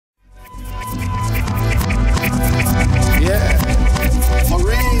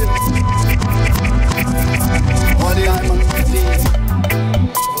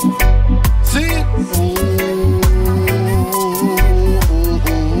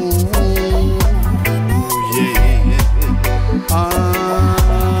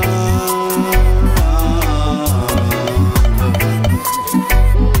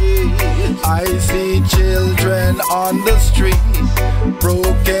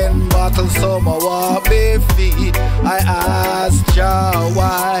bottle, some I want bare feet. I ask Jah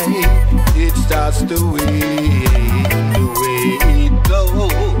why. It's just the way it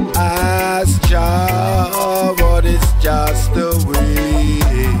goes. Ask Jah, but it's just the way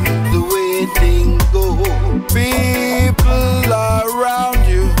things go. People around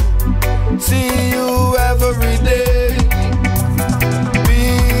you see you every day.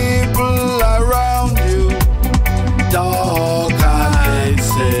 People around you talk and they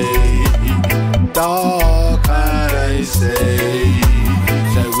say, talk and they say,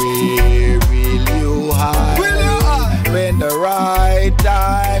 where will you hide? When the right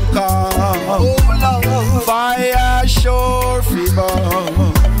time comes? Fire sure fever,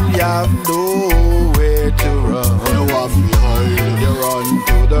 you have nowhere to run. You run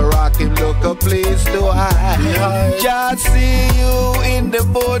to the rock and look a place to hide. Just see you in the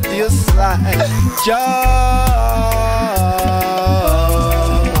boat you slide.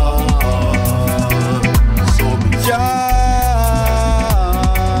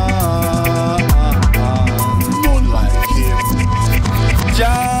 None like him.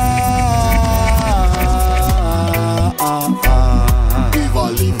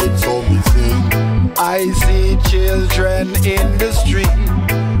 I see children in the street,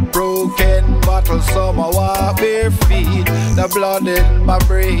 broken bottles, some I walk bare feet. The blood in my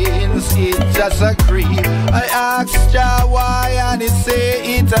brains, it's just a creep. I asked Jah why and he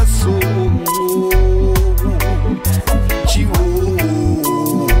say it's a soul.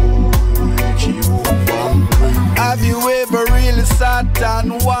 Have you ever really sat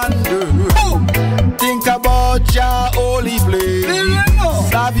and wondered? Think about Jah holy place.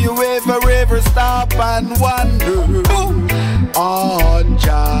 Have you ever stop and wonder on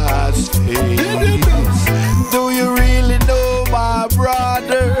Jah's face? Do you really know my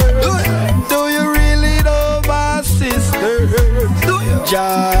brother? Do you really know my sister?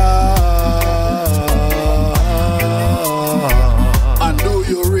 Jah. And do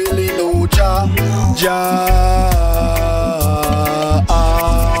you really know Jah? Jah.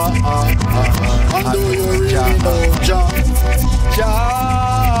 And do you really know Jah?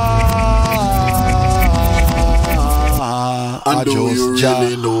 And do you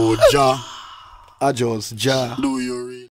really know Jah? I just Jah. Do you